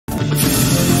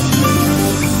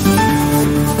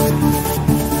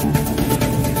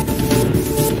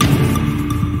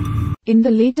In the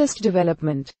latest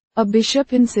development, a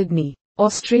bishop in Sydney,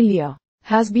 Australia,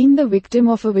 has been the victim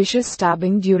of a vicious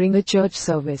stabbing during a church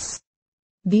service.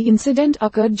 The incident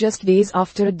occurred just days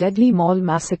after a deadly mall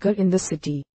massacre in the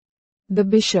city. The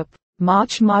bishop,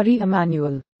 March Mari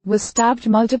Emmanuel, was stabbed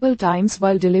multiple times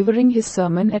while delivering his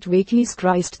sermon at Wakely's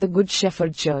Christ the Good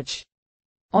Shepherd Church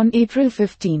on April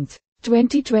 15,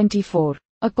 2024.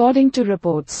 According to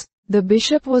reports, the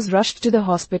bishop was rushed to the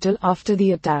hospital after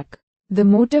the attack. The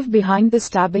motive behind the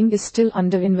stabbing is still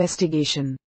under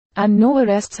investigation, and no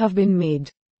arrests have been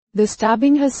made. The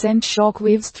stabbing has sent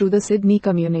shockwaves through the Sydney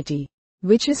community,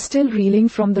 which is still reeling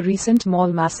from the recent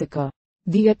mall massacre.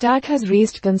 The attack has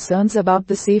raised concerns about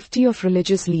the safety of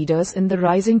religious leaders in the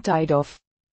rising tide of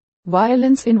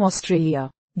violence in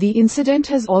Australia. The incident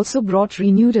has also brought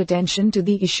renewed attention to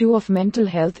the issue of mental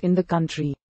health in the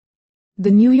country. The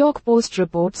New York Post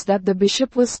reports that the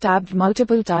bishop was stabbed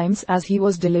multiple times as he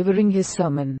was delivering his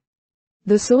sermon.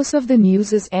 The source of the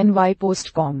news is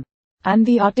nypost.com, and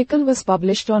the article was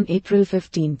published on April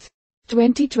 15,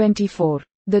 2024.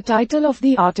 The title of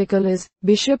the article is,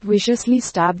 Bishop Viciously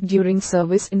Stabbed During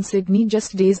Service in Sydney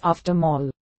Just Days After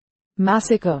Mall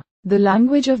Massacre. The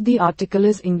language of the article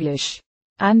is English,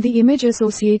 and the image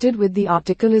associated with the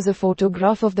article is a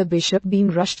photograph of the bishop being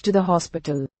rushed to the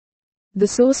hospital. The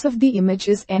source of the image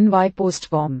is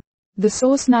nypost.com. The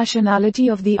source nationality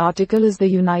of the article is the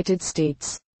United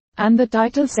States, and the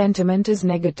title sentiment is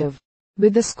negative,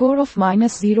 with a score of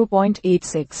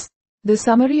 -0.86. The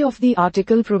summary of the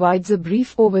article provides a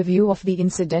brief overview of the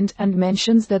incident and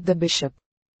mentions that the bishop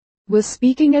was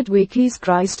speaking at Wakely's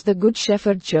Christ the Good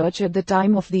Shepherd Church at the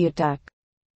time of the attack.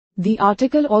 The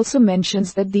article also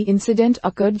mentions that the incident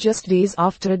occurred just days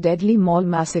after a deadly mall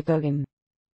massacre in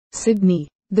Sydney.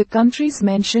 The countries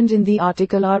mentioned in the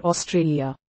article are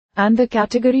Australia, and the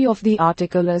category of the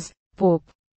article is Pope,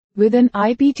 with an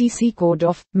IPTC code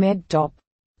of MED Top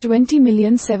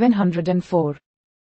 20,704.